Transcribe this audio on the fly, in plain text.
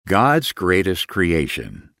God's Greatest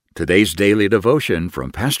Creation. Today's daily devotion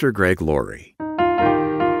from Pastor Greg Laurie.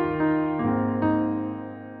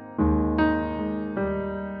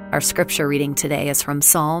 Our scripture reading today is from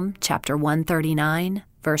Psalm chapter 139,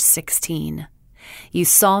 verse 16. You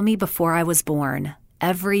saw me before I was born.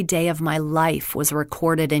 Every day of my life was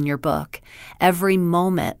recorded in your book. Every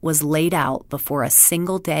moment was laid out before a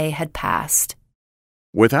single day had passed.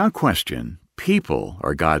 Without question, people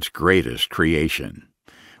are God's greatest creation.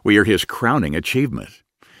 We are His crowning achievement.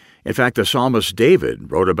 In fact, the psalmist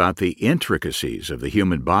David wrote about the intricacies of the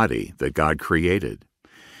human body that God created.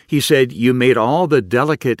 He said, "You made all the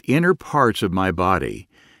delicate inner parts of my body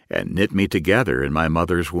and knit me together in my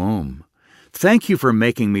mother's womb. Thank you for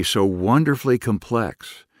making me so wonderfully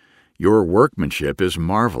complex. Your workmanship is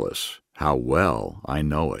marvelous. How well I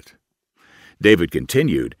know it." David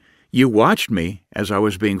continued, "You watched me as I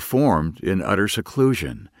was being formed in utter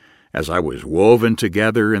seclusion, as I was woven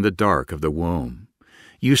together in the dark of the womb.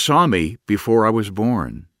 You saw me before I was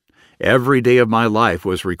born. Every day of my life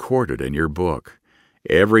was recorded in your book.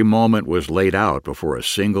 Every moment was laid out before a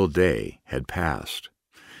single day had passed."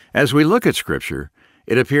 As we look at Scripture,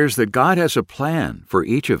 it appears that God has a plan for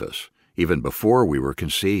each of us, even before we were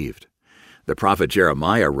conceived. The prophet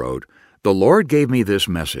Jeremiah wrote, "The Lord gave me this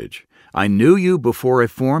message. I knew you before I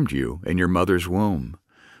formed you in your mother's womb.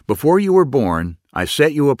 Before you were born, I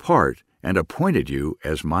set you apart and appointed you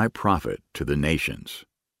as my prophet to the nations."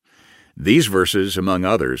 These verses, among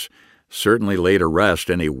others, certainly lay to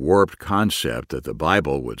rest any warped concept that the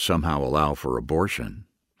Bible would somehow allow for abortion.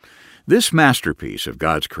 This masterpiece of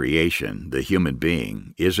God's creation, the human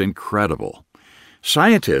being, is incredible.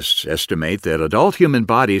 Scientists estimate that adult human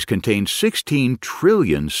bodies contain 16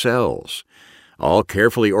 trillion cells, all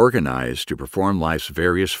carefully organized to perform life's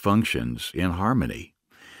various functions in harmony.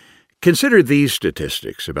 Consider these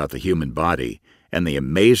statistics about the human body and the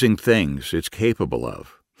amazing things it's capable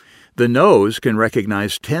of. The nose can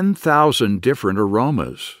recognize 10,000 different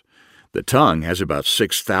aromas. The tongue has about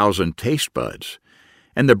 6,000 taste buds.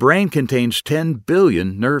 And the brain contains 10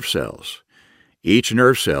 billion nerve cells. Each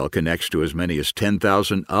nerve cell connects to as many as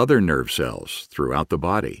 10,000 other nerve cells throughout the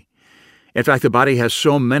body. In fact, the body has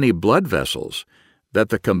so many blood vessels that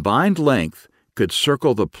the combined length could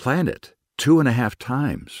circle the planet 2.5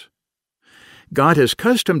 times. God has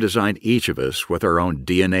custom designed each of us with our own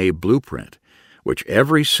DNA blueprint, which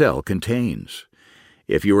every cell contains.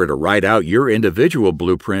 If you were to write out your individual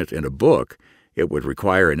blueprint in a book, it would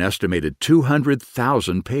require an estimated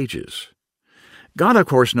 200,000 pages. God, of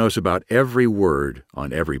course, knows about every word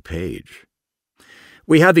on every page.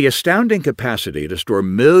 We have the astounding capacity to store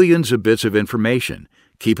millions of bits of information,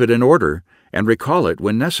 keep it in order, and recall it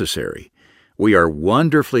when necessary. We are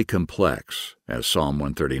wonderfully complex, as Psalm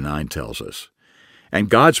 139 tells us. And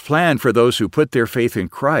God's plan for those who put their faith in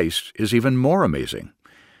Christ is even more amazing.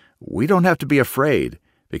 We don't have to be afraid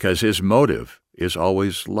because His motive is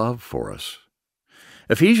always love for us.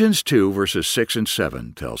 Ephesians 2, verses 6 and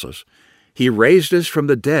 7 tells us, "He raised us from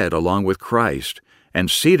the dead along with Christ and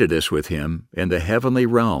seated us with Him in the heavenly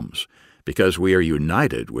realms because we are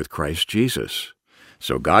united with Christ Jesus."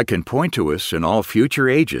 So God can point to us in all future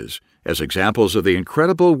ages as examples of the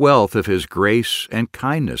incredible wealth of His grace and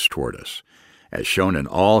kindness toward us, as shown in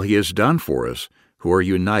all He has done for us who are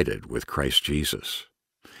united with Christ Jesus.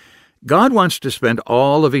 God wants to spend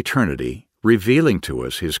all of eternity revealing to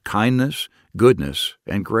us His kindness, goodness,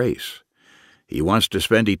 and grace. He wants to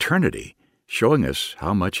spend eternity showing us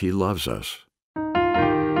how much He loves us.